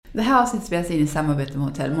Det här avsnittet spelas in i samarbete med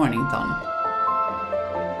Hotell Mornington.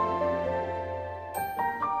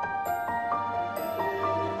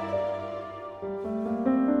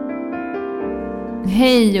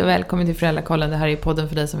 Hej och välkommen till Föräldrakollen. Det här är podden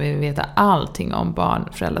för dig som vill veta allting om barn,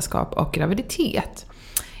 föräldraskap och graviditet.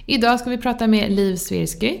 Idag ska vi prata med Liv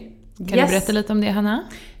Svirsky. Kan du berätta lite om det, Hanna?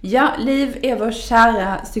 Ja, Liv är vår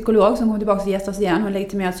kära psykolog som kommer tillbaka och gästar oss igen. Hon är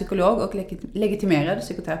legitimerad psykolog och legitimerad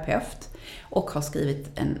psykoterapeut. Och har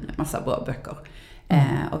skrivit en massa bra böcker.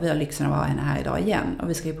 Och vi har lyxen att vara henne här idag igen. Och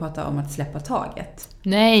vi ska ju prata om att släppa taget.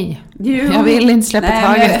 Nej, jag vill inte släppa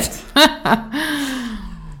taget.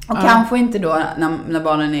 Och kanske inte då när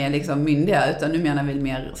barnen är liksom myndiga, utan nu menar vi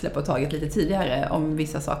mer släppa taget lite tidigare om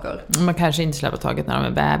vissa saker. Man kanske inte släpper taget när de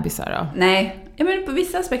är bebisar då? Nej, men på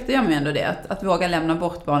vissa aspekter gör man ändå det. Att våga lämna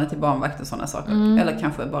bort barnet till barnvakt och sådana saker. Eller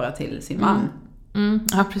kanske bara till sin man.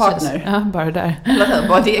 Ja, precis. Partner. Ja, bara där. Eller hur?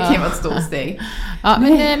 Bara det kan vara ett stort steg. Ja,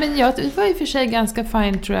 men jag var i och för sig ganska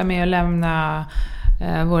fin, tror jag, med att lämna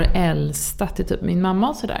vår äldsta till typ min mamma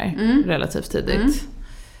och sådär. Relativt tidigt.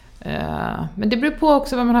 Men det beror på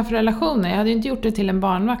också vad man har för relationer. Jag hade ju inte gjort det till en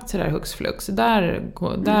barnvakt sådär hux flux.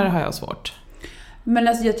 Där har jag svårt. Men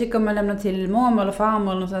alltså, jag tycker om man lämnar till mormor eller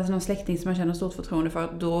farmor eller någon släkting som man känner stort förtroende för,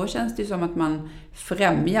 då känns det ju som att man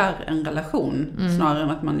främjar en relation snarare än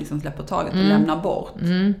att man liksom släpper taget och lämnar bort.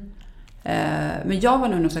 Men jag var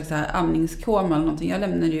nog någon slags här amningskoma eller någonting. Jag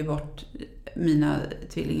lämnade ju bort mina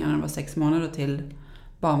tvillingar när de var 6 månader till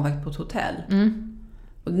barnvakt på ett hotell.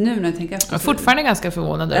 Och nu när jag tänker efter... Jag är fortfarande ganska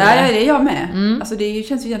förvånad. Ja, det är jag med. Alltså det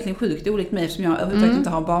känns ju egentligen sjukt olikt mig eftersom jag överhuvudtaget inte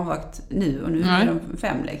har barnvakt nu. Och nu är de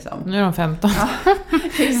 5 liksom. Nu är de 15. Ja,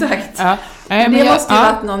 exakt. Ja. Men det måste ju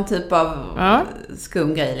varit någon typ av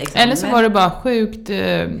skum grej liksom. Eller så var det bara sjukt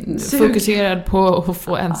fokuserad på att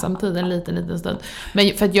få ensamtid en liten stund.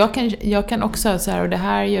 Men för att jag kan också så här, och det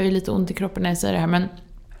här gör ju lite ont i kroppen när jag säger det här, men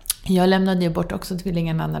jag lämnade ju bort också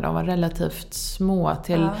tvillingarna när de var relativt små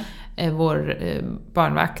till vår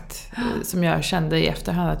barnvakt, som jag kände i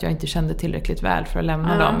efterhand att jag inte kände tillräckligt väl för att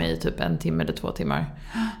lämna dem i typ 1 timme eller 2 timmar.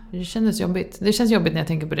 Det kändes jobbigt. Det känns jobbigt när jag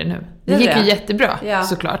tänker på det nu. Det gick ju jättebra,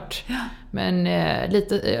 såklart. Men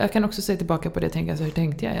jag kan också se tillbaka på det och tänka så, hur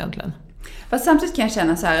tänkte jag egentligen? Fast samtidigt kan jag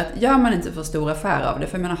känna så här att gör man inte för stor affär av det,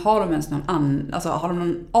 för jag menar, har de ens har de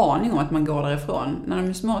någon aning om att man går därifrån? När de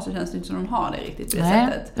är små så känns det inte som de har det riktigt på det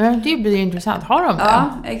sättet. Det blir intressant. Har de det? Ja,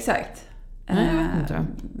 exakt.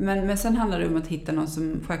 Men sen handlar det om att hitta någon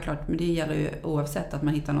som, självklart, men det gäller ju oavsett att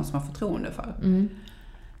man hittar någon som har förtroende för.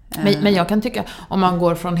 Men jag kan tycka, om man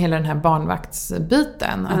går från hela den här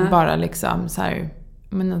barnvaktsbiten, att bara liksom så här,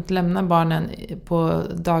 men att lämna barnen på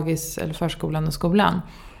dagis eller förskolan och skolan,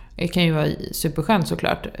 det kan ju vara superskönt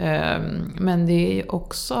såklart. Men det är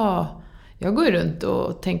också... Jag går runt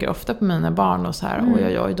och tänker ofta på mina barn och så här,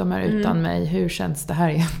 oj, de är utan mig. Hur känns det här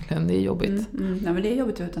egentligen? Det är jobbigt. Nej, men det är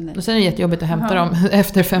jobbigt utan dig. Och sen är det jättejobbigt att hämta dem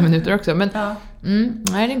efter 5 minuter också. Men, nej,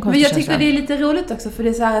 det är en konstig men jag tycker känsla. det är lite roligt också, för det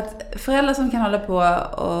är så här att föräldrar som kan hålla på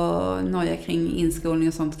och noja kring inskolning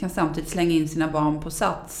och sånt kan samtidigt slänga in sina barn på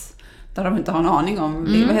Sats där de inte har en aning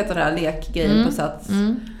om, vad heter det här, lekgrejen på Sats.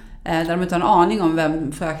 Där de inte har en aning om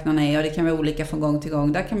vem fröknarna är, och det kan vara olika från gång till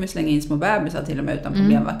gång. Där kan man ju slänga in små bebisar till och med utan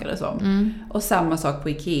problem, verkar det som. Och samma sak på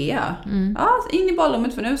Ikea. In i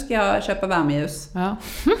ballrummet för nu ska jag köpa värmeljus.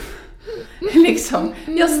 Liksom.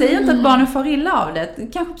 Jag säger inte att barnen får illa av det.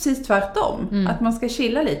 Kanske precis tvärtom. Att man ska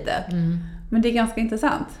chilla lite. Men det är ganska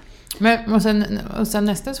intressant. Men, och sen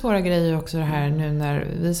nästa svåra grej är också det här nu när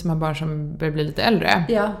vi som har barn som börjar bli lite äldre.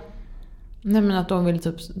 Nej, men att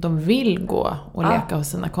de vill gå och leka hos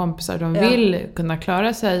sina kompisar. De vill kunna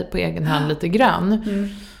klara sig på egen hand lite grann.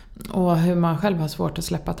 Och hur man själv har svårt att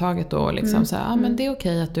släppa taget då. Och liksom säga, men det är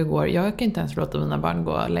okej att du går. Jag kan inte ens låta mina barn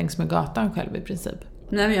gå längs med gatan själv i princip.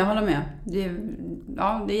 Nej, men jag håller med. Det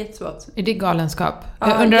är jättesvårt. Är det galenskap?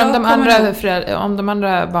 Jag undrar om de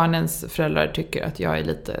andra barnens föräldrar tycker att jag är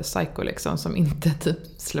lite psycho liksom, som inte typ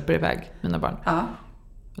släpper iväg mina barn.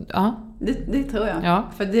 Ja. Det tror jag. Ja.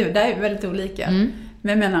 För det där är väldigt olika. Men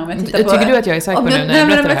jag menar, om jag tittar på... Tycker du att jag är psycho nu när jag berättar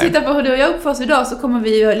det här? Om jag tittar på hur du och jag uppförs idag, så kommer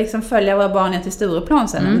vi ju liksom följa våra barn ner till Stureplan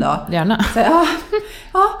sen en dag. Gärna. Så,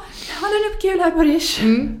 ha det nu kul här på Rish.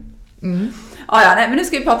 Nej, men nu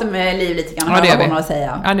ska vi prata med Liv lite grann. Ja, det gör vi. Att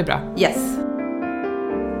säga. Ja, det är bra. Yes.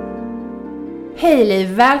 Hej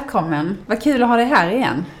Liv, välkommen. Vad kul att ha dig här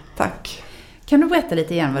igen. Tack. Kan du berätta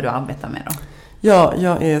lite igen vad du arbetar med då? Ja,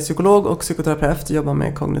 jag är psykolog och psykoterapeut och jobbar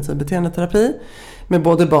med kognitiv beteendeterapi med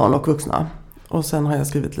både barn och vuxna. Och sen har jag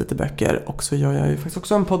skrivit lite böcker, och så gör jag ju faktiskt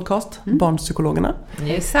också en podcast, Barnpsykologerna.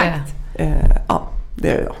 Exakt. Ja, det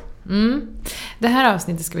gör jag. Det här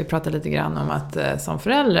avsnittet ska vi prata lite grann om att som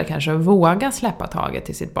förälder kanske våga släppa taget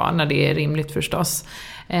till sitt barn när det är rimligt förstås.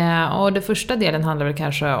 Och det första delen handlar väl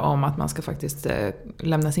kanske om att man ska faktiskt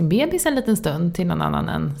lämna sin bebis en liten stund till någon annan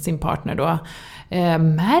än sin partner då.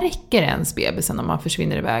 Märker ens bebisen om man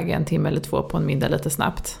försvinner iväg 1 timme eller 2 på en middag lite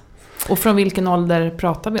snabbt? Och från vilken ålder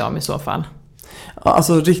pratar vi om i så fall?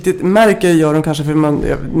 Alltså riktigt märker gör de kanske, för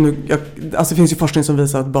alltså det finns ju forskning som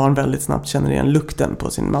visar att barn väldigt snabbt känner igen lukten på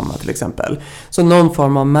sin mamma till exempel. Så någon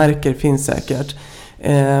form av märker finns säkert.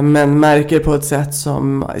 Men märker på ett sätt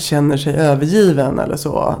som känner sig övergiven eller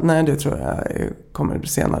så, nej, det tror jag kommer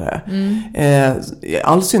senare. I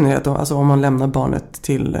all synnerhet alltså, om man lämnar barnet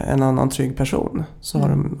till en annan trygg person så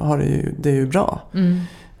har det är ju bra.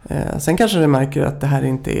 Sen kanske det märker att det här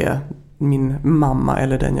inte är min mamma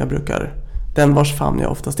eller den vars famn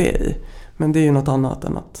jag oftast är i. Men det är ju något annat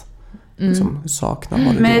än att liksom sakna,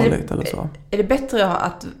 ha det dåligt eller så. Är det bättre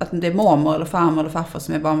att det är mormor eller farmor eller farfar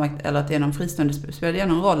som är barnvakt, eller att det är någon fristående? Spelar det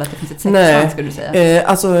någon roll att det finns ett sexband, skulle du säga?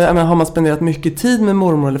 Alltså, har man spenderat mycket tid med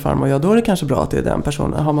mormor eller farmor, ja, då är det kanske bra att det är den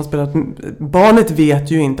personen. Barnet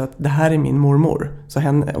vet ju inte att det här är min mormor, så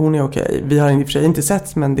hon är okej. Vi har i och för sig inte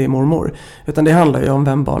sett, men det är mormor. Utan det handlar ju om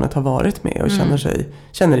vem barnet har varit med och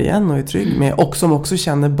känner igen och är trygg med, och som också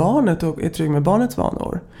känner barnet och är trygg med barnets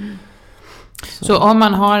vanor. Så om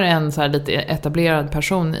man har en så här lite etablerad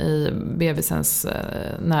person i bebisens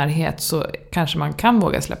närhet, så kanske man kan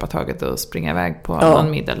våga släppa taget och springa iväg på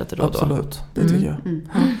någon middag lite då och då. Absolut, det tycker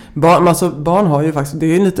jag. Barn har ju faktiskt, det är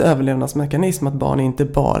ju en lite överlevnadsmekanism att barn inte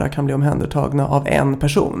bara kan bli omhändertagna av en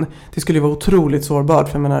person. Det skulle ju vara otroligt sårbart,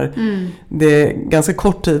 för jag menar, det är ganska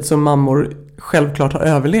kort tid som mammor självklart har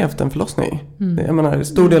överlevt en förlossning. Jag menar,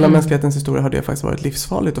 stor del av mänsklighetens historia har det faktiskt varit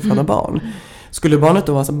livsfarligt att föda barn. Skulle barnet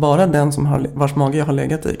då, alltså bara den som vars mage jag har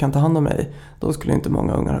legat i kan ta hand om mig, då skulle inte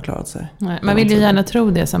många ungar ha klarat sig. Nej, man vill ju gärna tro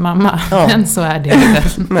det som mamma, men så är det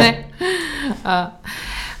inte. Nej.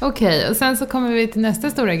 Okej, och sen så kommer vi till nästa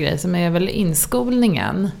stora grej som är väl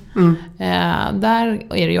inskolningen. Där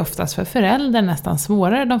är det ju oftast för föräldrar nästan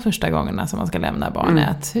svårare de första gångerna som man ska lämna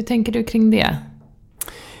barnet. Hur tänker du kring det?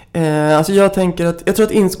 Alltså jag tror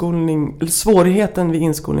att svårigheten vid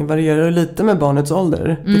inskolning varierar lite med barnets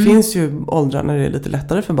ålder. Det finns ju åldrar när det är lite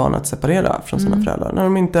lättare för barn att separera från sina föräldrar. När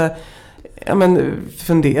de inte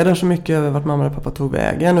funderar så mycket över vart mamma och pappa tog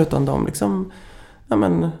vägen, utan de liksom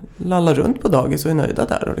lallar runt på dagis och är nöjda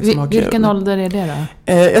där. Och liksom Vilken ålder är det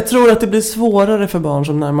då? Jag tror att det blir svårare för barn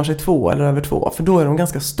som närmar sig 2 eller över 2. För då är de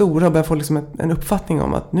ganska stora och börjar få liksom en uppfattning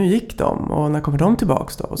om att nu gick de och när kommer de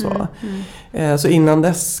tillbaks då och så. Så innan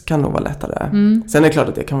dess kan det nog vara lättare. Sen är det klart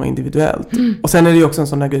att det kan vara individuellt. Och sen är det ju också en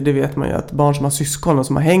sån där grej, det vet man ju, att barn som har syskon och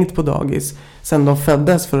som har hängt på dagis sen de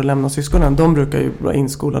föddes för att lämna syskonen, de brukar ju vara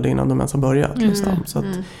inskolade innan de ens har börjat. Liksom. Så att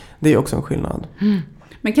det är också en skillnad.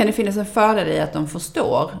 Men kan det finnas en fördel i att de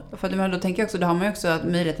förstår? För då tänker jag också, då har man ju också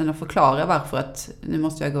möjligheten att förklara varför att nu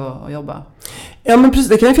måste jag gå och jobba. Ja, men precis,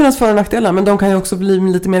 det kan ju finnas för- och nackdelar, men de kan ju också bli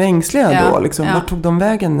lite mer ängsliga då. Liksom. Vart tog de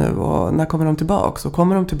vägen nu och när kommer de tillbaks? Och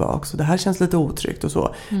kommer de tillbaks? Och det här känns lite otryggt och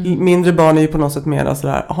så. Mindre barn är ju på något sätt mer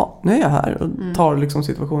sådär, nu är jag här, och tar liksom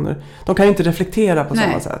situationer. De kan ju inte reflektera på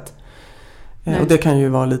samma sätt. Och det kan ju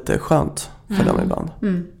vara lite skönt för dem ibland.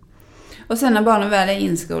 Och sen när barnen väl är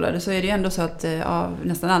inskolade så är det ju ändå så att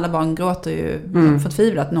nästan alla barn gråter ju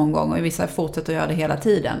förtvivlat någon gång, och i vissa fortsätter att göra det hela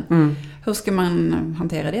tiden. Hur ska man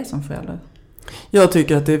hantera det som förälder? Jag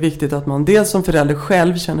tycker att det är viktigt att man dels som förälder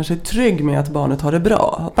själv känner sig trygg med att barnet har det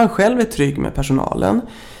bra. Att man själv är trygg med personalen.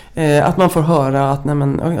 Att man får höra att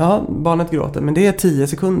barnet gråter, men det är 10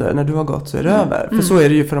 sekunder, när du har gått så är det över. För så är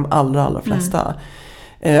det ju för de allra flesta.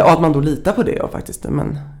 Och att man då litar på det och faktiskt,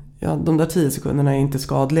 de där 10 sekunderna är inte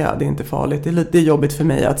skadliga, det är inte farligt, det är jobbigt för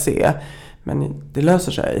mig att se, men det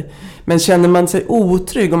löser sig. Men känner man sig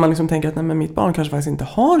otrygg, om man liksom tänker att mitt barn kanske faktiskt inte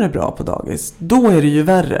har det bra på dagis, då är det ju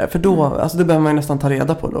värre, för då behöver man ju nästan ta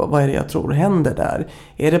reda på då, vad är det jag tror händer där?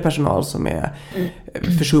 Är det personal som är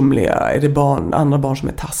försumliga? Är det andra barn som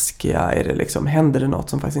är taskiga? Är det liksom, händer det något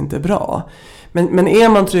som faktiskt inte är bra? Men är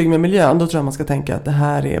man trygg med miljön, då tror jag man ska tänka att det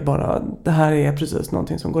här är precis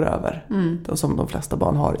någonting som går över. Som de flesta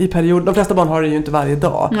barn har. I period, de flesta barn har det ju inte varje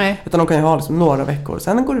dag. Nej. Utan de kan ju ha liksom några veckor.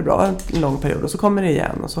 Sen går det bra en lång period och så kommer det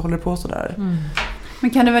igen och så håller det på sådär. Men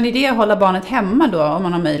kan det vara en idé att hålla barnet hemma då, om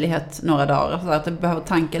man har möjlighet några dagar? Så att det behöver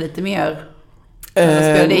tanka lite mer?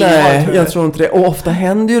 Nej, jag tror inte det. Och ofta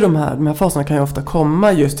händer ju de här faserna kan ju ofta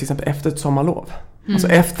komma just till exempel efter ett sommarlov. Alltså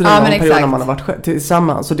efter en lång period när man har varit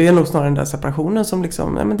tillsammans. Så det är nog snarare den där separationen som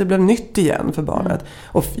liksom, det blev nytt igen för barnet.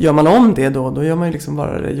 Och gör man om det då gör man ju liksom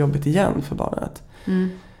bara det jobbigt igen för barnet.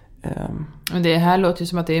 Men det här låter ju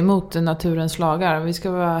som att det är emot naturens lagar. Vi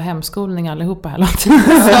ska vara hemskolning allihopa här låter.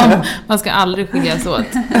 Man ska aldrig skiljas åt.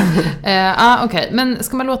 Okej. Men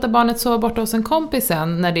ska man låta barnet sova borta hos en kompis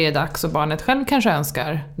sen när det är dags och barnet själv kanske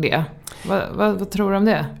önskar det? Vad tror du om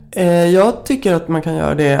det? Jag tycker att man kan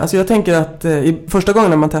göra det. Alltså jag tänker att första gången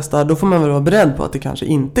när man testar, då får man väl vara beredd på att det kanske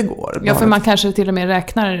inte går. Ja, för man kanske till och med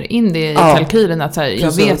räknar in det i kalkylen. Att så här,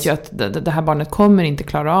 jag vet ju att det här barnet kommer inte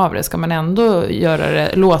klara av det. Ska man ändå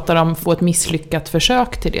låta dem få ett misslyckat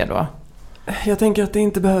försök till det då? Jag tänker att det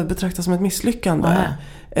inte behöver betraktas som ett misslyckande.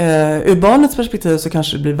 Ur barnets perspektiv så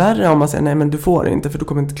kanske det blir värre om man säger nej men du får inte för du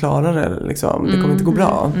kommer inte klara det liksom. Det kommer inte gå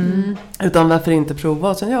bra. Utan varför inte prova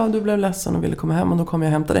och säga du blev ledsen och ville komma hem och då kommer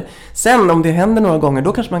jag hämta dig. Sen om det händer några gånger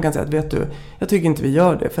då kanske man kan säga att vet du, jag tycker inte vi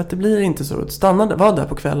gör det för att det blir inte så roligt. Var där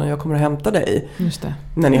på kvällen, jag kommer att hämta dig. Just det.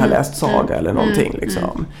 När ni har läst saga eller någonting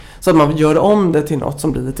liksom. Så att man gör om det till något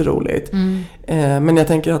som blir lite roligt. Men jag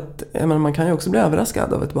tänker att man kan ju också bli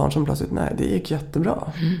överraskad av ett barn som plötsligt nej det gick jättebra.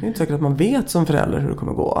 Det är inte säkert att man vet som förälder hur det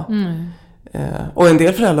kommer gå. Och en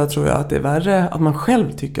del föräldrar tror jag att det är värre att man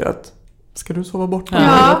själv tycker att ska du sova bort?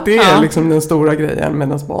 Att det är liksom den stora grejen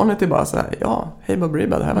medan barnet är bara så här hej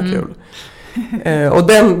Baberiba, det här var kul.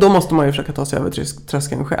 Och då måste man ju försöka ta sig över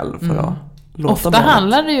tröskeln själv för att låta ofta barnet.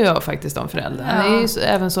 Handlar det ju faktiskt om föräldrar. Det är ju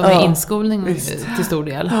även så med inskolning till stor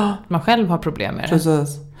del. Man själv har problem med det.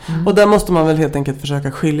 Precis. Och där måste man väl helt enkelt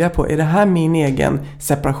försöka skilja på, är det här min egen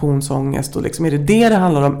separationsångest och liksom, är det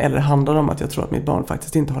handlar om eller handlar det om att jag tror att mitt barn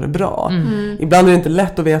faktiskt inte har det bra. Ibland är det inte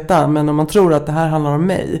lätt att veta, men om man tror att det här handlar om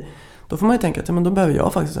mig, då får man ju tänka att men då behöver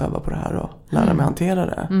jag faktiskt öva på det här och lära mig hantera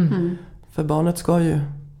det. För barnet ska ju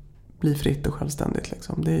bli fritt och självständigt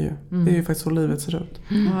liksom. Det är ju faktiskt så livet ser ut.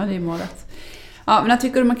 Ja, det är målet. Ja, men jag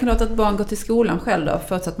tycker man kan låta ett barn gå till skolan själv då,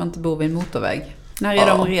 för att man inte bor vid en motorväg. När är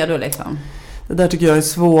de redo liksom? Det där tycker jag är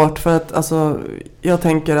svårt för att alltså, jag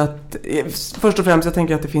tänker att först och främst jag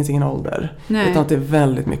tänker att det finns ingen ålder. Utan att det är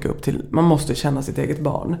väldigt mycket upp till, man måste känna sitt eget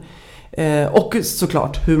barn. Och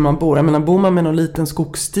såklart hur man bor. Jag menar, bor man med någon liten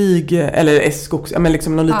skogsstig eller men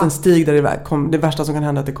liksom någon liten stig där det värsta som kan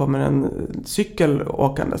hända är att det kommer en cykel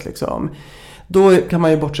åkandes liksom. Då kan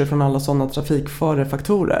man ju bortse från alla sådana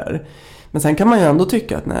trafikfarefaktorer. Men sen kan man ju ändå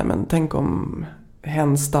tycka att nej men tänk om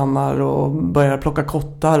hen stannar och börjar plocka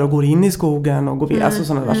kottar och går in i skogen och går vid. Alltså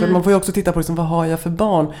sådana där. Så man får ju också titta på liksom, vad har jag för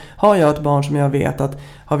barn? Har jag ett barn som jag vet att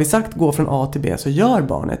har vi sagt gå från A till B så gör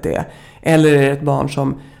barnet det? Eller är det ett barn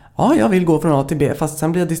som jag vill gå från A till B fast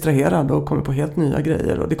sen blir jag distraherad och kommer på helt nya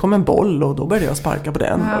grejer och det kommer en boll och då börjar jag sparka på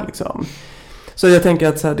den. Liksom. Så jag tänker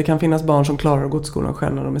att så här, det kan finnas barn som klarar att gå till skolan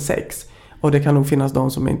själv när de är 6. Och det kan nog finnas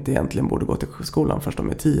de som inte egentligen borde gå till skolan först de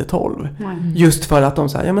är 10-12. Just för att de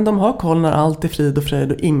säger, men de har koll när allt är frid och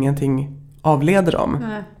fröjd och ingenting avleder dem.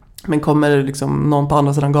 Men kommer liksom någon på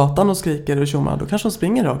andra sidan gatan och skriker och tjommar, då kanske de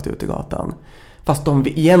springer rakt ut i gatan. Fast de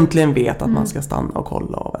egentligen vet att man ska stanna och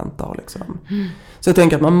kolla och vänta. Och liksom. Så jag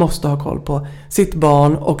tänker att man måste ha koll på sitt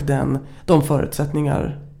barn och de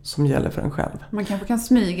förutsättningar som gäller för en själv. Man kanske kan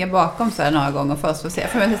smyga bakom så här några gånger först för att se.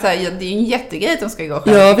 För det är ju en jättegrej att de ska gå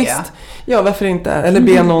själv. Ja, visst. Ja, varför inte? Eller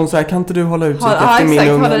be någon så här, kan inte du hålla utkik efter min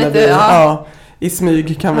unge? I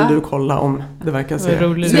smyg kan väl du kolla om det verkar se.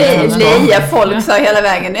 Leja folk så hela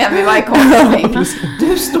vägen ner vid varje korsning.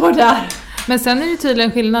 Du står där. Men sen är det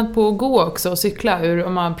tydligen skillnad på att gå också och cykla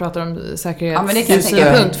om man pratar om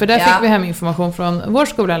säkerhetssynpunkt. För där fick vi hem information från vår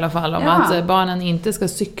skola i alla fall om att barnen inte ska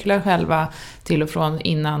cykla själva till och från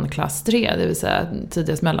innan klass 3, det vill säga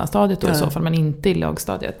tidigast mellanstadiet då i så fall, men inte i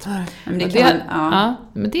lågstadiet.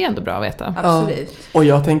 Men det är ändå bra att veta. Absolut. Och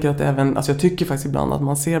jag tänker att även, alltså jag tycker faktiskt ibland att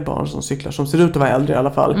man ser barn som cyklar som ser ut att vara äldre i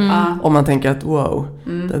alla fall. Och man tänker att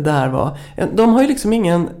det där var, de har ju liksom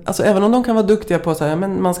ingen, alltså även om de kan vara duktiga på så här,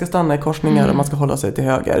 men man ska stanna i korsningar och man ska hålla sig till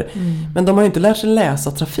höger. Men de har ju inte lärt sig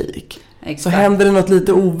läsa trafik. Exakt. Så händer det något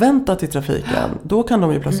lite oväntat i trafiken, då kan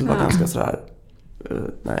de ju plötsligt vara ganska sådär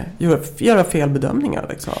göra fel bedömningar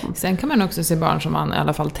liksom. Sen kan man också se barn som man i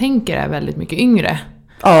alla fall tänker är väldigt mycket yngre.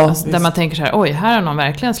 Där man tänker så här, oj, här har någon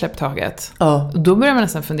verkligen släppt taget. Då börjar man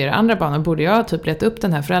nästan fundera, andra barn, borde jag typ leta upp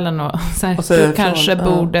den här föräldern och kanske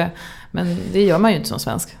borde, men det gör man ju inte som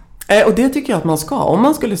svensk. Och det tycker jag att man ska. Om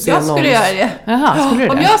man skulle se jag skulle göra det. Jaha, skulle du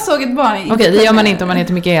det? Om jag såg ett barn... Okej, det gör man inte om man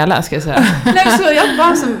heter Mikaela, ska jag säga. Nej, så jag ett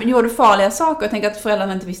barn som gjorde farliga saker och tänkte att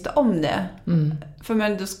föräldrarna inte visste om det. För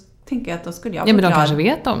men då tänker jag att då skulle jag... Ja, men de kanske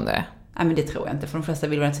vet om det. Nej, men det tror jag inte. För de flesta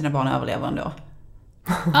vill väl att sina barn överlever ändå.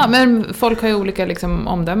 Ja, men folk har ju olika liksom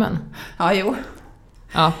omdömen. Ja, jo.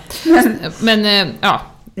 Ja, men ja.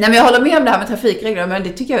 Nej, men jag håller med om det här med trafikregler, men det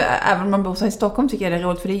tycker jag, även om man bor så här i Stockholm, tycker jag det är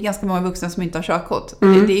roligt, för det är ganska många vuxna som inte har körkort.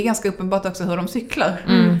 Det är ganska uppenbart också hur de cyklar.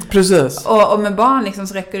 Precis. Och med barn liksom,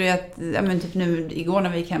 så räcker det att, ja, men typ nu igår när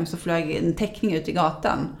vi gick hem så flög en täckning ut i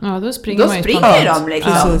gatan. Ja, då springer de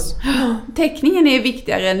liksom. Täckningen är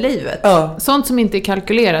viktigare än livet. Ja. Sånt som inte är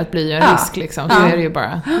kalkylerat blir ju en risk liksom, så är det ju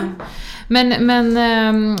bara.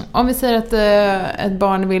 Men om vi säger att ett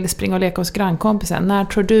barn vill springa och leka hos grannkompisen, när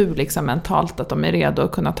tror du liksom mentalt att de är redo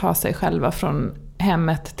att kunna ta sig själva från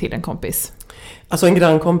hemmet till en kompis? Alltså en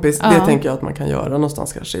grannkompis, det tänker jag att man kan göra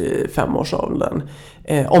någonstans kanske i 5-årsåldern.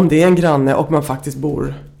 Om det är en granne och man faktiskt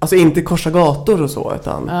bor, alltså inte korsa gator och så,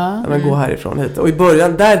 utan men gå härifrån hit. Och i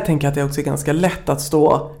början, där tänker jag att det också är ganska lätt att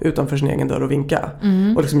stå utanför sin egen dörr och vinka.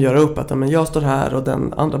 Och liksom göra upp att men jag står här och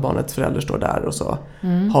den andra barnets förälder står där, och så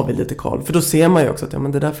har vi lite koll. För då ser man ju också att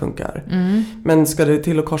men det där funkar. Men ska det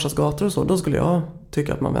till att korsas gator och så, då skulle jag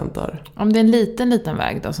tycka att man väntar. Om det är en liten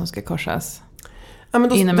väg då som ska korsas? Ja,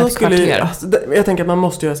 men då skulle jag tänker att man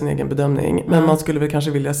måste göra sin egen bedömning. Men man skulle väl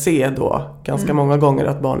kanske vilja se då ganska många gånger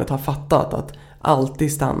att barnet har fattat att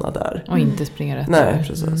alltid stanna där. Och inte springa rätt. Nej,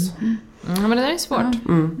 precis. Ja, men det där är svårt.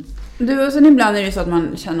 Du, och sen ibland är det ju så att man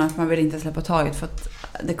känner att man vill inte släppa taget för att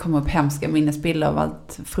det kommer upp hemska minnesbilder av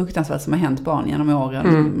allt fruktansvärt som har hänt barn genom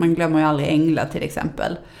åren. Man glömmer ju aldrig änglar till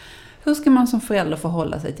exempel. Hur ska man som förälder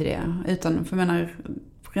förhålla sig till det? Utan, för jag menar,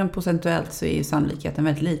 rent procentuellt så är ju sannolikheten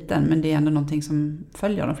väldigt liten, men det är ändå någonting som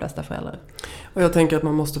följer de flesta föräldrar. Och jag tänker att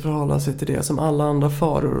man måste förhålla sig till det som alla andra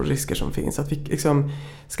faror och risker som finns. Att vi, liksom,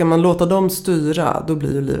 ska man låta dem styra, då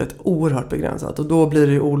blir ju livet oerhört begränsat. Och då blir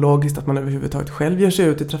det ju ologiskt att man överhuvudtaget själv ger sig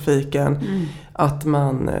ut i trafiken. Att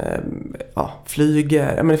man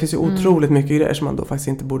flyger. Men det finns ju otroligt mycket grejer som man då faktiskt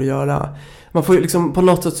inte borde göra. Man får ju liksom, på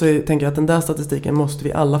något sätt så tänker jag att den där statistiken måste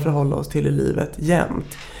vi alla förhålla oss till i livet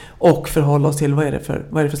jämt. Och förhålla oss till vad är det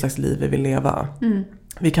för slags liv vi vill leva.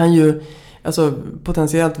 Vi kan ju, alltså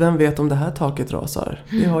potentiellt, vem vet om det här taket rasar?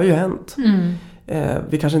 Det har ju hänt.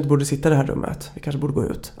 Vi kanske inte borde sitta i det här rummet. Vi kanske borde gå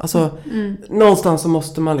ut. Alltså någonstans så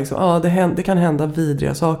måste man liksom, det kan hända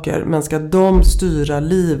vidriga saker. Men ska de styra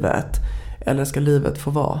livet? Eller ska livet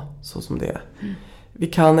få vara så som det är? Vi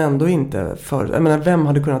kan ändå inte jag menar, vem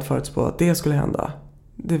hade kunnat förutspå att det skulle hända?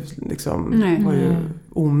 Det liksom var ju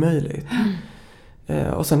omöjligt.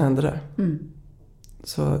 Och sen hände det.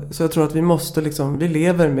 Så jag tror att vi måste liksom, vi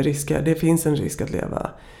lever med risker. Det finns en risk att leva.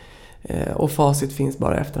 Och facit finns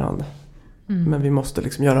bara efterhand. Men vi måste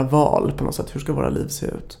liksom göra val på något sätt. Hur ska våra liv se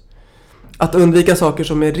ut? Att undvika saker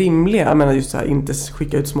som är rimliga, jag menar just så här, inte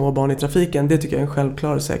skicka ut små barn i trafiken, det tycker jag är en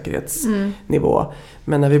självklar säkerhetsnivå.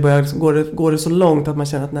 Men när vi börjar går det så långt att man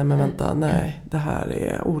känner att nej, det här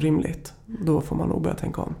är orimligt. Då får man nog börja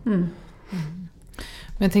tänka om.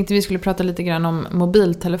 Men jag tänkte vi skulle prata lite grann om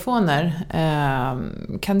mobiltelefoner.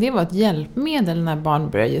 Kan det vara ett hjälpmedel när barn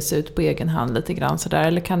börjar ge sig ut på egen hand lite grann sådär?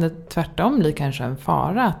 Eller kan det tvärtom bli kanske en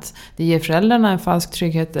fara? Att det ger föräldrarna en falsk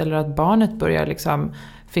trygghet, eller att barnet börjar liksom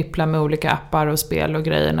fippla med olika appar och spel och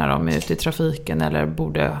grejer när de är ute i trafiken, eller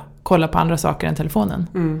borde kolla på andra saker än telefonen?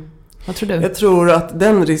 Vad tror du? Jag tror att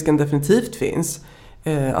den risken definitivt finns.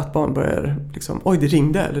 Att barn börjar liksom, oj det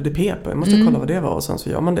ringde eller det pep, jag måste kolla vad det var, och sen så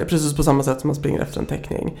gör man det precis på samma sätt som man springer efter en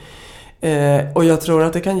teckning. Och jag tror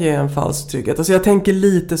att det kan ge en falsk trygghet. Alltså jag tänker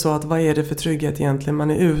lite så att vad är det för trygghet egentligen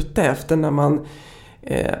man är ute efter när man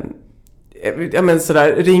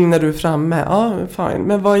sådär, ring när du är framme, fine.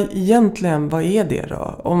 Men vad är det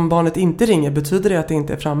då? Om barnet inte ringer, betyder det att det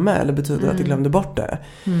inte är framme, eller betyder det att det glömde bort det?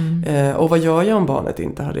 Och vad gör jag om barnet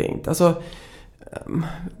inte har ringt? Alltså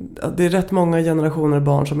det är rätt många generationer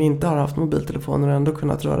barn som inte har haft mobiltelefoner och ändå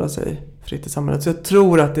kunnat röra sig fritt i samhället. Så jag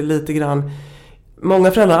tror att det är lite grann,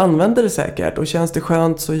 många föräldrar använder det säkert, och känns det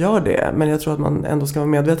skönt så gör det. Men jag tror att man ändå ska vara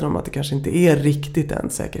medveten om att det kanske inte är riktigt den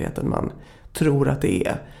säkerheten man tror att det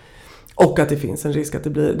är. Och att det finns en risk att det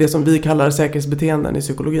blir det som vi kallar säkerhetsbeteenden i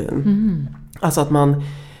psykologin. Alltså att man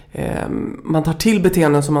tar till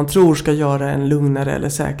beteenden som man tror ska göra en lugnare eller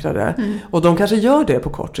säkrare. Och de kanske gör det på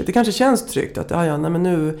kort sikt. Det kanske känns tryggt att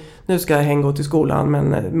nu ska jag hänga till skolan,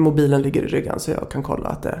 men mobilen ligger i ryggen så jag kan kolla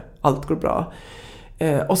att allt går bra.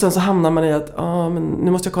 Och sen så hamnar man i att men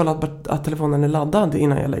nu måste jag kolla att telefonen är laddad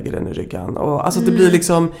innan jag lägger den i ryggen. Och alltså det blir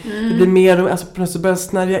liksom det blir mer, alltså plötsligt börjar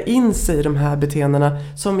snärja in sig i de här beteendena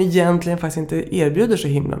som egentligen faktiskt inte erbjuder så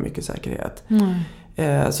himla mycket säkerhet.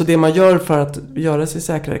 Så det man gör för att göra sig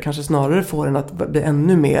säkrare kanske snarare får en att bli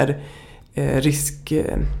ännu mer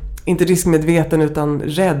inte riskmedveten utan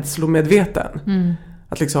rädslomedveten.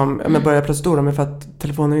 Att liksom, börja plötsligt oroa mig för att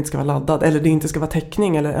telefonen inte ska vara laddad, eller det inte ska vara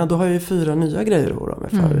täckning, eller då har jag ju 4 nya grejer att oroa mig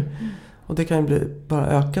för. Och det kan ju bli bara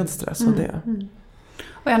ökad stress av det.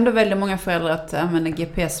 Och ändå väldigt många föräldrar att använda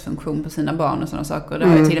GPS-funktion på sina barn och sådana saker. Det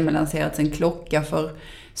har ju till och med lanserats en klocka för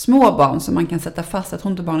små barn som man kan sätta fast. Jag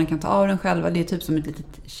tror inte barnen kan ta av den själva. Det är typ som ett litet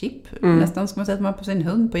chip. Nästan som man sätter man på sin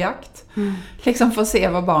hund på jakt. Liksom för att se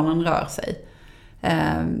var barnen rör sig.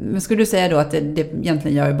 Men skulle du säga då att det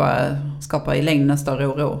egentligen gör ju bara skapar i längden större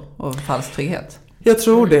oro och falsk trygghet? Jag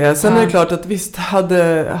tror det. Sen är det klart att visst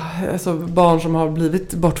hade alltså barn som har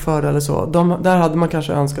blivit bortförda eller så, där hade man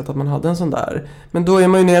kanske önskat att man hade en sån där. Men då är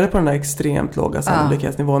man ju nere på den där extremt låga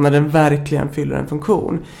sannolikhetsnivån när den verkligen fyller en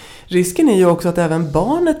funktion. Risken är ju också att även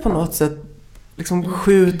barnet på något sätt liksom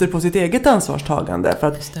skjuter på sitt eget ansvarstagande. För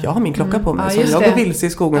att jag har min klocka på mig. Så om jag går vilse i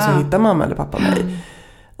skogen så hittar mamma eller pappa mig.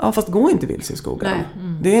 Ja, fast gå inte vilse i skogen.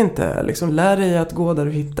 Det är inte, liksom, lär dig att gå där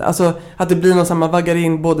du hittar. Alltså, att det blir någon samma vaggar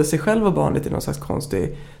in både sig själv och barnet i någon slags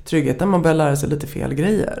konstig trygghet där man börjar lära sig lite fel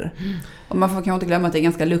grejer. Och man får kanske inte glömma att det är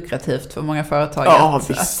ganska lukrativt för många företag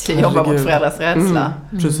att jobba mot föräldrars rädsla.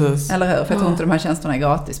 Precis. Eller hur? För jag tror inte de här tjänsterna är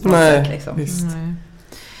gratis på något sätt. Liksom. Visst.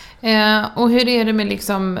 Och hur är det med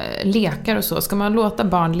liksom lekar och så? Ska man låta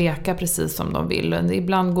barn leka precis som de vill?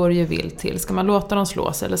 Ibland går det ju vilt till. Ska man låta dem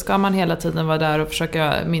slås? Eller ska man hela tiden vara där och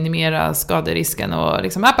försöka minimera skaderisken och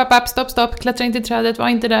liksom stopp, klättra inte i trädet, var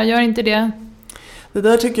inte där, gör inte det. Det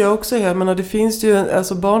där tycker jag också är, men det finns ju,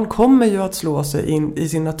 alltså barn kommer ju att slå sig in i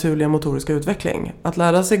sin naturliga motoriska utveckling. Att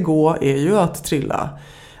lära sig gå är ju att trilla.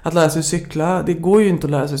 Att lära sig cykla, det går ju inte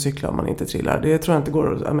att lära sig cykla om man inte trillar. Det tror jag inte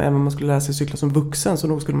går, även om man skulle lära sig cykla som vuxen så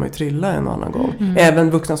nog skulle man ju trilla en annan gång. Även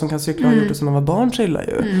vuxna som kan cykla har gjort det som de var barn trillar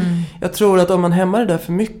ju. Jag tror att om man hämmar det där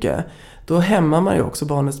för mycket, då hämmar man ju också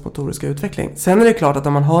barnets motoriska utveckling. Sen är det klart att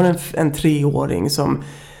om man har en 3-åring som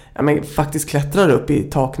faktiskt klättrar upp i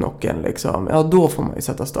taknocken liksom, ja då får man ju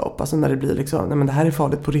sätta stopp. Alltså när det blir liksom, nej men det här är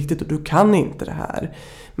farligt på riktigt och du kan inte det här.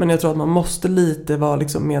 Men jag tror att man måste lite vara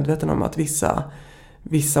liksom medveten om att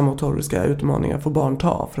vissa motoriska utmaningar får barn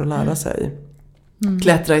ta för att lära sig.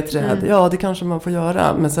 Klättra i träd, ja det kanske man får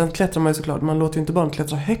göra. Men sen klättrar man ju såklart, man låter ju inte barn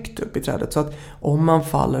klättra högt upp i trädet. Så att om man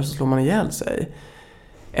faller så slår man ihjäl sig.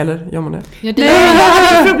 Eller gör man det? Ja, Nej, jag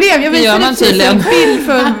hade ett problem. Jag visade en bild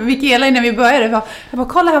för Mikaela innan vi började. Jag bara,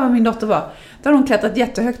 kolla här vad min dotter var. Då har hon klättrat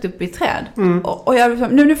jättehögt upp i ett träd. Och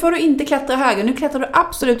jag nu får du inte klättra högre. Nu klättrar du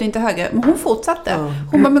absolut inte högre. Men hon fortsatte.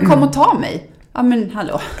 Hon bara, men kom och ta mig. Ja men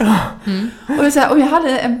hallå. Och det så här, om jag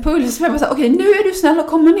hade en puls så jag bara så här, okej, nu är du snäll och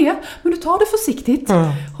kommer ner. Men du tar det försiktigt.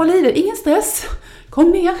 Håll i det, ingen stress.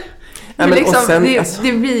 Kom ner. Ja, men liksom, sen,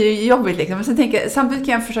 det blir ju jobbigt liksom. Men sen tänker jag, samtidigt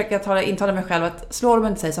kan jag försöka intala mig själv att slår de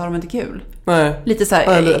inte sig så har de inte kul. Nej. Lite så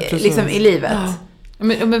här, liksom i livet.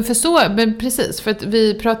 Men precis, för att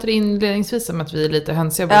vi pratade inledningsvis om att vi är lite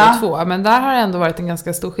hönsiga båda två. Men där har det ändå varit en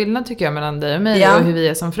ganska stor skillnad tycker jag mellan dig och mig och hur vi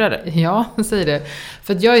är som föräldrar. Ja, säger det.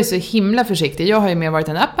 För att jag är så himla försiktig. Jag har ju mer varit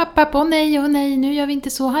en åh nej, nu gör vi inte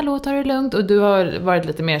så, hallå, ta det lugnt. Och du har varit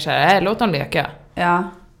lite mer så här, låt dem leka. Ja.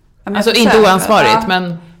 Alltså inte oansvarigt,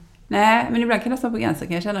 men... Nej, men ibland kan det stå på gränsen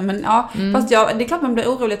kan jag känna. Men fast det är klart man blir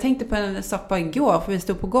orolig. Jag tänkte på en sak bara igår, för vi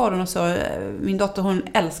stod på gården och så min dotter, hon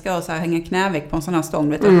älskar att så här hänga knäveck på en sån här stång,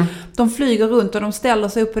 vet du. De flyger runt och de ställer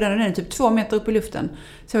sig upp på den och den är typ 2 meter upp i luften.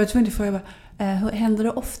 Så jag var tvungen att fråga, händer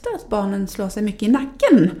det ofta att barnen slår sig mycket i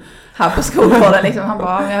nacken här på skolgården? Liksom. Han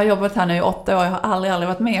bara, jag har jobbat här nu i 8 år, jag har aldrig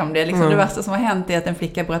varit med om det. Liksom, det värsta som har hänt är att en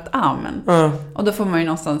flicka bröt armen. Och då får man ju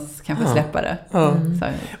någonstans kanske släppa det.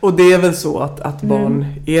 Och det är väl så att barn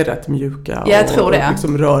är rätt mjuka och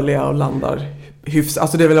liksom rörliga och landar hyfs.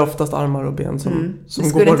 Alltså det är väl oftast armar och ben som går. Det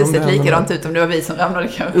skulle inte sett likadant ut om det var vi som ramlade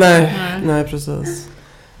kanske. Nej, precis.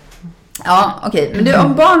 Ja, okej. Men du,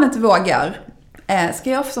 om barnet vågar, ska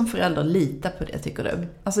jag som förälder lita på det, tycker du?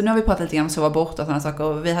 Alltså nu har vi pratat lite grann om att sova borta och sådana saker.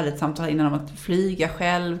 Och vi hade ett samtal innan om att flyga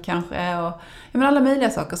själv kanske. Och alla möjliga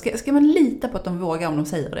saker. Ska man lita på att de vågar om de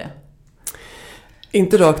säger det?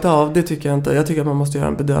 Inte rakt av, det tycker jag inte. Jag tycker att man måste göra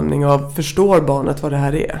en bedömning av, förstår barnet vad det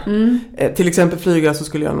här är? Till exempel flyga, så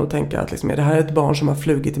skulle jag nog tänka att liksom, är det här ett barn som har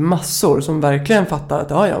flugit i massor, som verkligen fattar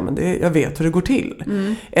att men jag vet hur det går till.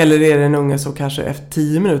 Eller är det en unge som kanske efter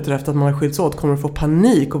 10 minuter efter att man har skilts åt kommer att få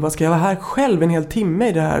panik och vad ska jag vara här själv en hel timme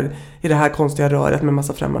i det här konstiga röret med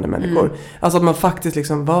massa främmande människor. Alltså att man faktiskt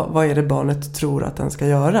liksom, vad är det barnet tror att den ska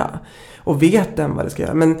göra? Och vet den vad det ska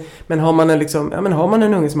göra. Men har man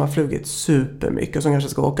en unge som har flugit supermycket och som kanske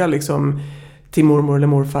ska åka liksom till mormor eller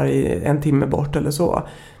morfar i 1 timme bort eller så.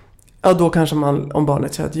 Ja, då kanske man, om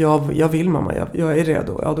barnet säger att jag vill mamma, jag är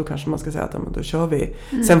redo. Ja, då kanske man ska säga att då kör vi.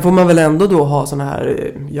 Sen får man väl ändå då ha såna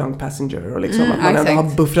här young passenger och liksom att man ändå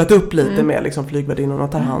har buffrat upp lite med liksom flygvärdinnorna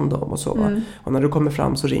tar hand om och så. Och när du kommer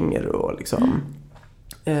fram så ringer du och liksom.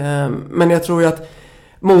 Men jag tror ju att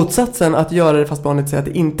motsatsen, att göra det fast barnet säger att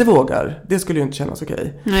det inte vågar, det skulle ju inte kännas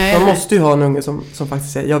okej. Man måste ju ha en unge som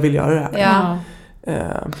faktiskt säger, jag vill göra det här.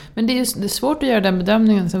 Men det är svårt att göra den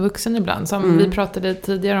bedömningen som vuxen ibland. Som vi pratade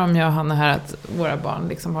tidigare om, jag och Hanna här, att våra barn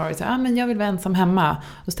liksom har varit så här, men jag vill vara ensam hemma.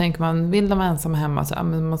 Och så tänker man, vill de vara ensam hemma så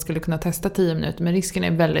men man skulle kunna testa 10 minuter. Men risken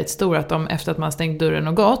är väldigt stor att de, efter att man stängt dörren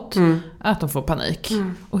och gått, att de får panik.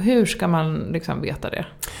 Och hur ska man liksom veta det?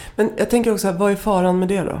 Men jag tänker också, vad är faran med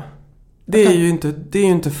det då? Det är ju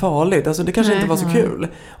inte farligt. Alltså det kanske inte var så kul.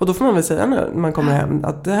 Och då får man väl säga när man kommer hem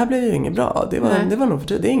att det här blev ju inget bra. Det var nog för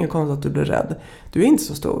tidigt. Det är inget konstigt att du blir rädd. Du är inte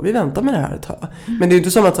så stor. Vi väntar med det här ett tag. Men det är ju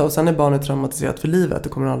inte som att sen är barnet traumatiserat för livet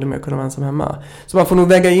och kommer aldrig mer kunna vara ensam hemma. Så man får nog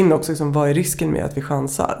väga in också liksom, vad är risken med att vi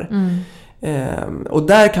chansar. Och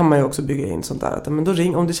där kan man ju också bygga in sånt där att men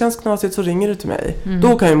då om det känns knasigt så ringer du till mig.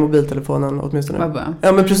 Då kan ju mobiltelefonen åtminstone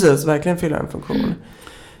ja men precis, verkligen fylla en funktion.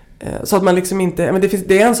 Så att man liksom inte, men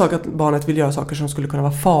det är en sak att barnet vill göra saker som skulle kunna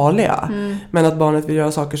vara farliga. Men att barnet vill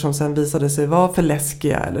göra saker som sen visade sig vara för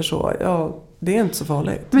läskiga eller så. Ja, det är inte så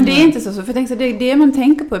farligt. Men det är inte så, för jag tänker, det är det man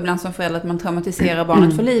tänker på ibland som förälder, att man traumatiserar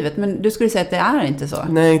barnet för livet. Men du skulle säga att det är inte så?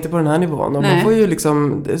 Nej, inte på den här nivån. Och man får ju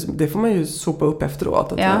liksom, det får man ju sopa upp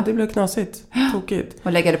efteråt. Att det blir knasigt, tokigt.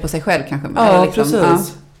 Och lägga det på sig själv kanske. Ja, liksom,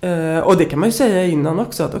 precis. Ja. Och det kan man ju säga innan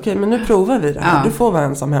också. Att okej, men nu provar vi det här. Du får vara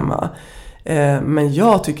ensam hemma. Men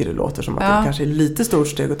jag tycker det låter som att det kanske är lite stort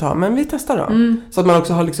steg att ta. Men vi testar då. Så att man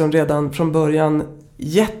också har liksom redan från början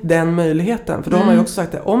gett den möjligheten. För då har man ju också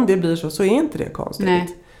sagt att om det blir så är inte det konstigt.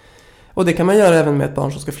 Nej. Och det kan man göra även med ett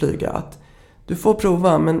barn som ska flyga. Att du får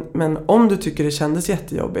prova, men om du tycker det kändes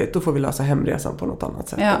jättejobbigt, då får vi lösa hemresan på något annat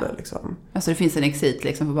sätt. Eller liksom. Alltså det finns en exit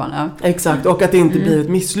liksom för barn. Ja. Exakt, och att det inte blir ett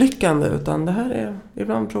misslyckande. Utan det här är,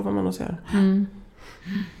 ibland provar man och ser.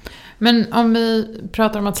 Men om vi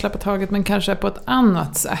pratar om att släppa taget, men kanske på ett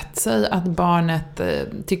annat sätt. Säg att barnet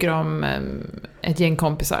tycker om ett gäng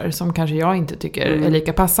kompisar som kanske jag inte tycker är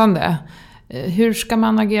lika passande. Hur ska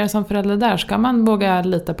man agera som förälder där? Ska man våga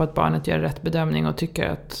lita på att barnet gör rätt bedömning och tycker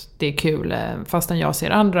att det är kul fastän jag ser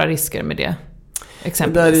andra risker med det?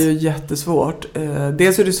 Exempelvis. Det där är ju jättesvårt.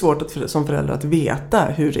 Dels är det svårt som förälder att veta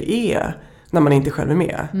hur det är när man inte själv är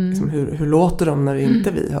med. Liksom hur låter de när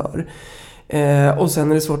inte vi hör? Och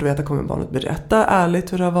sen är det svårt att veta, kommer barnet berätta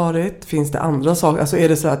ärligt hur det har varit? Finns det andra saker? Alltså är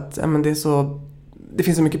det så att det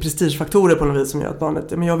finns så mycket prestigefaktorer på något vis som gör att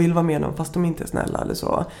barnet, men jag vill vara med dem fast de inte är snälla eller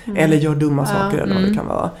så. Eller gör dumma saker eller vad det kan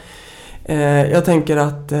vara. Jag tänker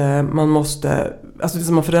att man måste, alltså det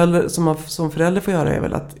som man som förälder får göra är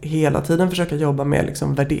väl att hela tiden försöka jobba med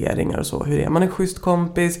liksom värderingar och så. Hur är man en schysst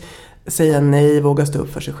kompis? Säga nej, våga stå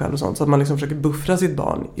upp för sig själv och sånt. Så att man liksom försöker buffra sitt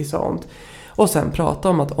barn i sånt. Och sen prata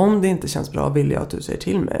om att om det inte känns bra vill jag att du säger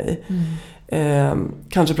till mig.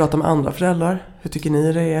 Kanske prata med andra föräldrar. Hur tycker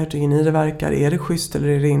ni det är? Hur tycker ni det verkar? Är det schysst eller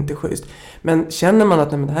är det inte schysst? Men känner man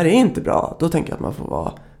att nej, men det här är inte bra, då tänker jag att man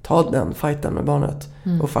får ta den fighten med barnet.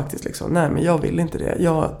 Och faktiskt liksom, nej men jag vill inte det.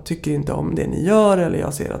 Jag tycker inte om det ni gör, eller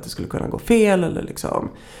jag ser att det skulle kunna gå fel eller liksom.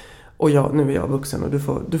 Och nu är jag vuxen och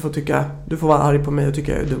du får vara arg på mig och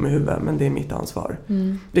tycka jag är dum i huvudet, men det är mitt ansvar.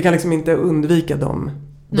 Vi kan liksom inte undvika de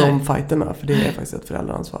fighterna, för det är faktiskt ett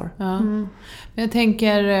föräldraansvar. Ja. Men jag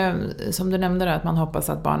tänker, som du nämnde, att man hoppas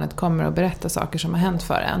att barnet kommer att berätta saker som har hänt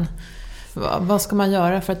för en. Vad ska man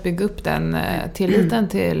göra för att bygga upp den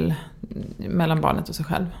tilliten mellan barnet och sig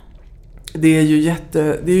själv? Det är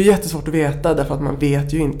ju jättesvårt att veta, därför att man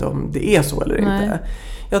vet ju inte om det är så eller inte.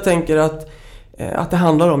 Jag tänker att det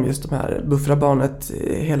handlar om just de här buffra barnet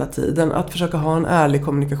hela tiden. Att försöka ha en ärlig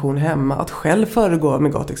kommunikation hemma. Att själv föregå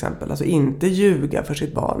med gott exempel. Alltså inte ljuga för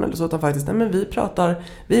sitt barn eller så, utan faktiskt, nej men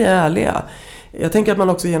vi är ärliga. Jag tänker att man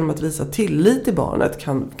också genom att visa tillit till barnet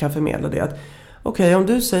kan förmedla det. Att okej, om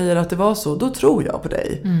du säger att det var så, då tror jag på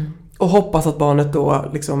dig. Och hoppas att barnet då,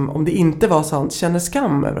 liksom, om det inte var sant, känner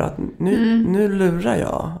skam över att nu lurar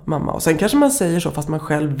jag mamma. Och sen kanske man säger så fast man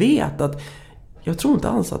själv vet att jag tror inte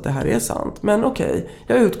alls att det här är sant. Men okej,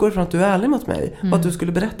 jag utgår från att du är ärlig mot mig. Och att du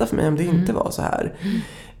skulle berätta för mig om det inte var så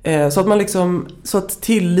här. Så att man liksom, så att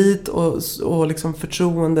tillit och liksom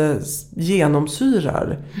förtroende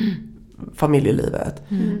genomsyrar familjelivet.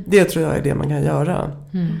 Det tror jag är det man kan göra.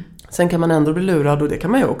 Sen kan man ändå bli lurad, och det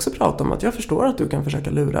kan man ju också prata om. Att jag förstår att du kan försöka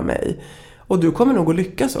lura mig. Och du kommer nog att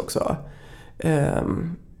lyckas också.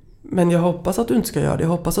 Men jag hoppas att du inte ska göra det. Jag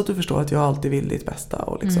hoppas att du förstår att jag alltid vill ditt bästa.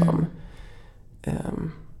 Och liksom...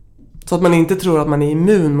 Så att man inte tror att man är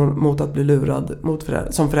immun mot att bli lurad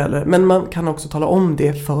som förälder. Men man kan också tala om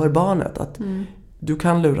det för barnet. Att du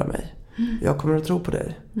kan lura mig. Jag kommer att tro på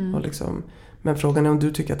dig. Och liksom, men frågan är om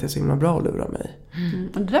du tycker att det är så himla bra att lura mig.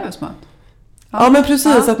 Och det där var smart. Ja, men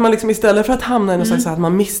precis. Att man liksom istället för att hamna i något slags att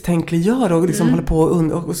man misstänkliggör och liksom håller på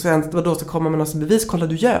och sen då ska komma med något bevis, kolla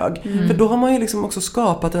du ljög. För då har man ju liksom också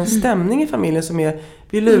skapat en stämning i familjen som är,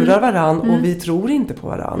 vi lurar varann och vi tror inte på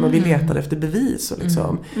varann och vi letar efter bevis och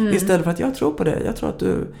liksom. Istället för att jag tror på dig, jag tror att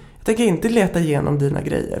jag tänker inte leta igenom dina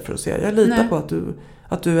grejer för att se, jag litar på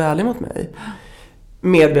att du är ärlig mot mig.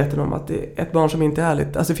 Medveten om att det är ett barn som inte är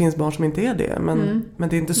ärligt, alltså det finns barn som inte är det, men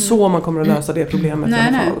det är inte så man kommer att lösa det problemet i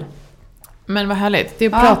alla fall. Men vad härligt. Det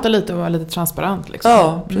är att prata lite och vara lite transparent. Liksom.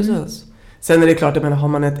 Ja, precis. Sen är det klart, har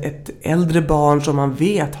man ett äldre barn som man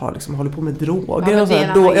vet har liksom, håller på med droger. Och så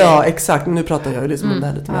här, då, exakt. Nu pratar jag ju liksom om det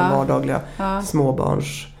här lite mer vardagliga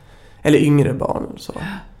småbarns eller yngre barn. Så.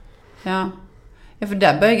 Ja, för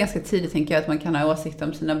där börjar ganska tidigt tänker jag att man kan ha åsikter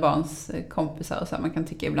om sina barns kompisar. Och så här. Man kan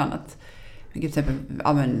tycka ibland att till exempel,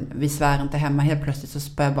 vi svär inte hemma. Helt plötsligt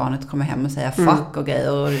så börjar barnet komma hem och säga fuck och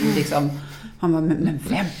grejer. Och liksom, man bara, men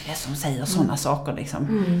vem är det som säger sådana saker liksom?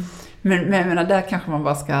 Men där kanske man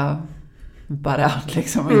bara ska bara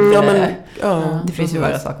liksom. Det finns ju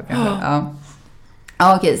värre saker kanske.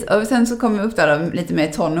 Ja, okej. Och sen så kommer vi upp där lite mer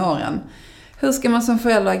i tonåren. Hur ska man som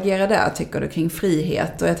förälder agera där, tycker du, kring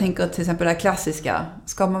frihet? Och jag tänker till exempel det klassiska.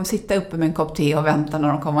 Ska man sitta uppe med en kopp te och vänta när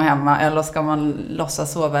de kommer hemma? Eller ska man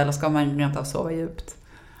låtsas sova? Eller ska man rent av sova djupt?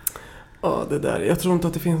 Ja, det där. Jag tror inte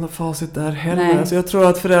att det finns något facit där heller. Alltså, jag tror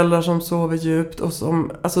att föräldrar som sover djupt och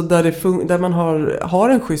som, alltså där man har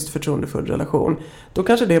en schysst förtroendefull relation, då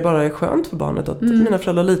kanske det bara är skönt för barnet att mina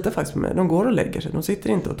föräldrar litar faktiskt på mig. De går och lägger sig. De sitter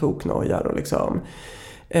inte och toknojar och liksom.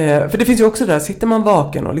 För det finns ju också där, sitter man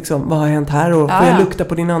vaken och liksom, vad har hänt här och får jag lukta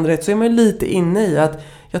på din andra rätt, så är man ju lite inne i att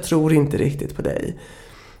jag tror inte riktigt på dig.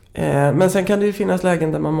 Men sen kan det ju finnas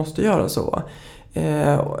lägen där man måste göra så.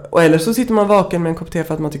 Eller så sitter man vaken med en kopp te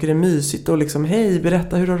för att man tycker det är mysigt och liksom, hej,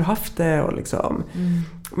 berätta hur har du haft det och liksom.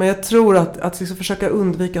 Men jag tror att liksom försöka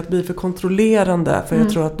undvika att bli för kontrollerande, för jag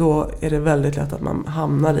tror att då är det väldigt lätt att man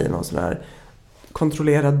hamnar i någon sån här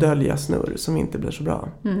kontrollerad dölja snurr som inte blir så bra.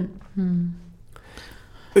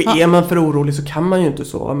 Och är man för orolig så kan man ju inte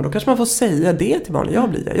sova, men då kanske man får säga det till barnet.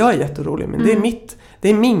 Jag är jätteorolig, men det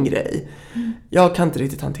är min grej. Jag kan inte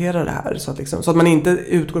riktigt hantera det här, så att man inte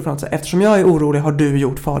utgår från att eftersom jag är orolig har du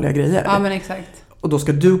gjort farliga grejer. Ja, men exakt. Och då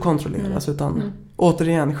ska du kontrolleras, utan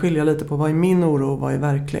återigen skilja lite på vad är min oro och vad är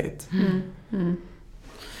verkligt.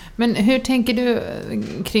 Men hur tänker du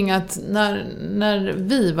kring att när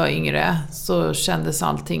vi var yngre så kändes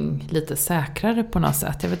allting lite säkrare på något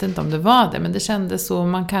sätt? Jag vet inte om det var det, men det kändes så.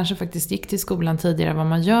 Man kanske faktiskt gick till skolan tidigare än vad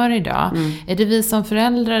man gör idag. Är det vi som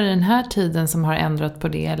föräldrar i den här tiden som har ändrat på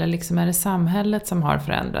det? Eller liksom är det samhället som har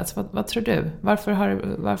förändrats? Vad tror du?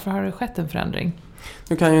 Varför har det skett en förändring?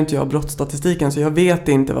 Nu kan ju inte jag brottsstatistiken, så jag vet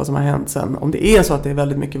inte vad som har hänt sen. Om det är så att det är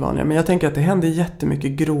väldigt mycket vanligare. Men jag tänker att det händer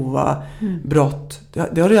jättemycket grova brott.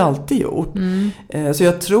 Det har det alltid gjort. Så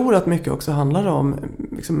jag tror att mycket också handlar om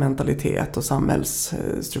liksom mentalitet och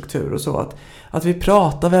samhällsstruktur och så. Att vi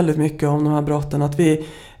pratar väldigt mycket om de här brotten. Att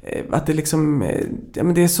det liksom,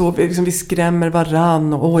 det är så, liksom vi skrämmer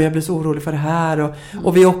varann och jag blir så orolig för det här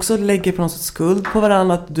och vi också lägger på något sätt skuld på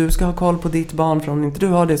varann, att du ska ha koll på ditt barn, för om inte du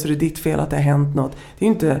har det så är det ditt fel att det har hänt något. Det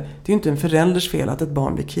är ju inte en förälders fel att ett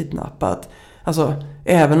barn blir kidnappat. Alltså,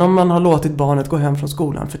 även om man har låtit barnet gå hem från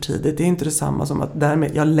skolan för tidigt, det är inte detsamma som att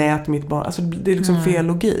därmed jag lät mitt barn, alltså det är liksom fel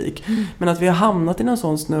logik. Men att vi har hamnat i någon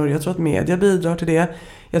sån snurr, jag tror att media bidrar till det.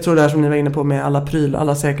 Jag tror det här som ni var inne på med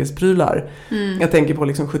alla säkerhetsprylar. Jag tänker på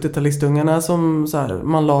liksom 70-talistungarna som så här,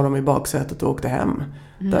 man la dem i baksätet och åkte hem.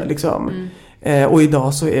 Där, liksom. Och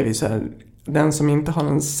idag så är vi så här, den som inte har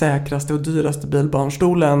den säkraste och dyraste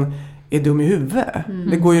bilbarnstolen är dum i huvudet.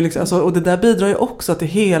 Det går ju liksom, alltså, och det där bidrar ju också att det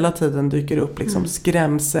hela tiden dyker upp liksom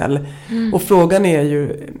skrämsel. Och frågan är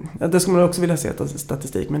ju, det skulle man också vilja se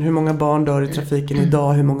statistik, men hur många barn dör i trafiken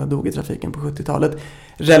idag, hur många dog i trafiken på 70-talet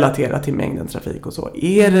relaterat till mängden trafik och så.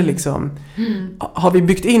 Är det liksom, har vi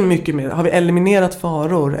byggt in mycket mer, har vi eliminerat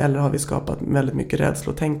faror eller har vi skapat väldigt mycket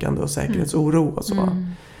rädslotänkande och säkerhetsoro och så?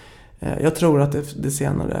 Jag tror att det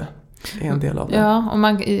senare är en del av det.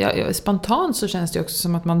 Ja, och spontant så känns det också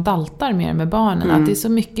som att man daltar mer med barnen. Att det är så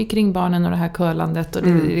mycket kring barnen och det här curlandet och det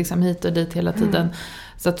är liksom hit och dit hela tiden.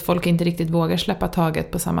 Så att folk inte riktigt vågar släppa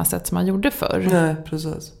taget på samma sätt som man gjorde förr. Nej,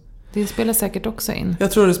 precis. Det spelar säkert också in.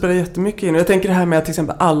 Jag tror det spelar jättemycket in. Jag tänker det här med att till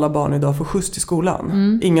exempel alla barn idag får skjuts till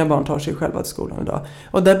skolan. Inga barn tar sig själva till skolan idag.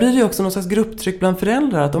 Och där blir det ju också någon slags grupptryck bland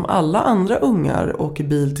föräldrar. Att om alla andra ungar åker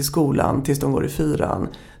bil till skolan tills de går i 4:an,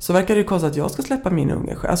 så verkar det ju konstigt att jag ska släppa min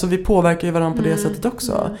unge själv. Alltså vi påverkar ju varandra på det sättet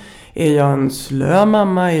också. Är jag en slö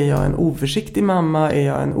mamma? Är jag en oförsiktig mamma? Är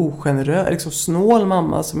jag en ogenerös, liksom snål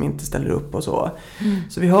mamma som inte ställer upp och så?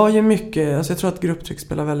 Så vi har ju mycket, alltså jag tror att grupptryck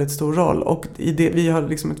spelar väldigt stor roll. Och i det, vi har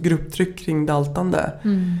liksom ett grupptryck kring daltande.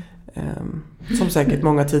 Som säkert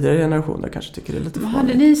många tidigare generationer kanske tycker det är lite farligt.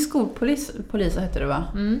 Hade ni skolpoliser hette det va?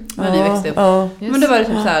 När ni växte upp. Ja. Men det var det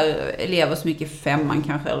typ så här elever som gick i 5:an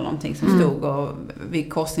kanske eller någonting som stod och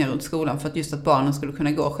vid korsningar runt skolan för att just att barnen skulle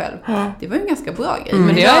kunna gå själv. Det var ju en ganska bra grej.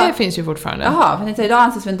 Men det finns ju fortfarande. Jaha, för idag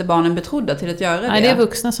anses väl inte barnen betrodda till att göra det. Nej, det är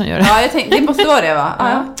vuxna som gör det. Ja, jag tänkte, det måste vara det va?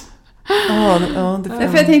 Ja.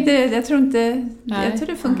 För jag tänkte, jag tror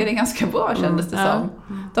det funkade ganska bra kändes det som.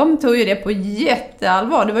 De tog ju det på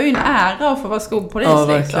jätteallvar. Det var ju en ära att få vara skolpolis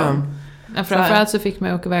liksom. Ja, framförallt så fick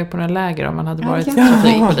man åka iväg på några läger om man hade varit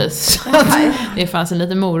trafikpolis. Det fanns en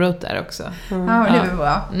liten morot där också. Ja, men det var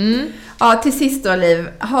bra. Ja, till sist då Liv,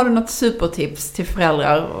 har du något supertips till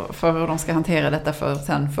föräldrar för hur de ska hantera detta för att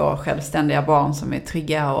sen få självständiga barn som är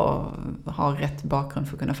trygga och har rätt bakgrund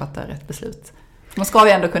för att kunna fatta rätt beslut? Man ska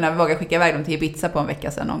vi ändå kunna våga skicka iväg dem till Ibiza på en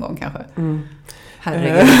vecka sen någon gång kanske.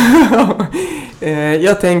 Herregud.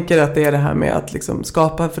 Jag tänker att det är det här med att liksom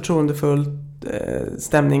skapa förtroendefull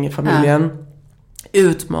stämning i familjen.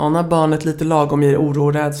 Utmana barnet lite lagom i oro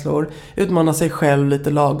och rädslor. Utmana sig själv lite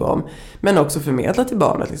lagom. Men också förmedla till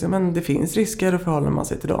barnet. Liksom, men det finns risker och förhåller man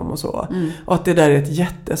sig till dem och så. Och att det där är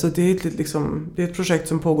det är ett projekt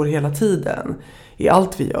som pågår hela tiden. I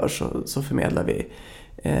allt vi gör så förmedlar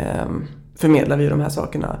vi de här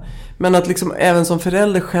sakerna. Men att liksom även som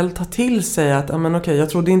förälder själv ta till sig att jag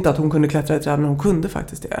trodde inte att hon kunde klättra i träd, men hon kunde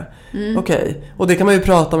faktiskt det. Okej. Och det kan man ju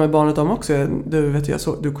prata med barnet om också.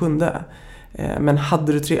 Du kunde. Men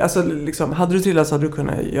hade du trillat så hade du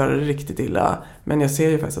kunnat göra det riktigt illa. Men jag ser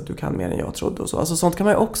ju faktiskt att du kan mer än jag trodde och så. Alltså sånt kan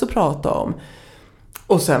man ju också prata om.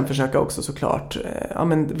 Och sen försöka också såklart,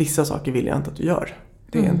 vissa saker vill jag inte att du gör.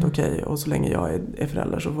 Det är inte okej. Och så länge jag är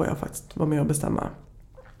förälder så får jag faktiskt vara med och bestämma.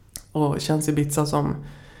 Och känns Ibiza som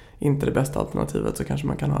inte det bästa alternativet så kanske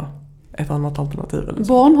man kan ha ett annat alternativ. Eller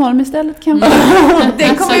så. Bornholm istället kanske.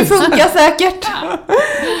 Den kommer ju funka säkert.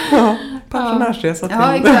 Ja, pensionärsresa till.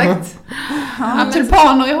 Ja, exakt.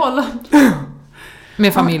 Tulpaner i Holland.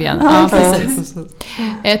 Med familjen. Ja, precis.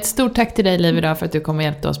 Ett stort tack till dig Liv idag för att du kom och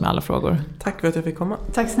hjälpte oss med alla frågor. Tack för att jag fick komma.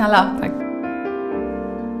 Tack snälla. Tack.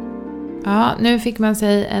 Ja, nu fick man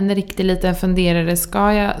sig en riktig liten funderare.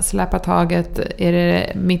 Ska jag släppa taget? Är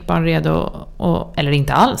det mitt barn redo? Eller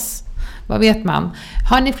inte alls? Vad vet man?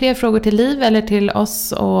 Har ni fler frågor till Liv eller till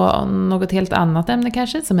oss och något helt annat ämne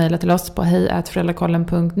kanske, så mejla till oss på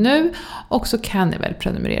hej@föräldrakollen.nu och så kan ni väl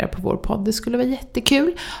prenumerera på vår podd. Det skulle vara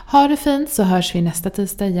jättekul. Ha det fint så hörs vi nästa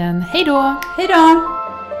tisdag igen. Hej då! Hej då!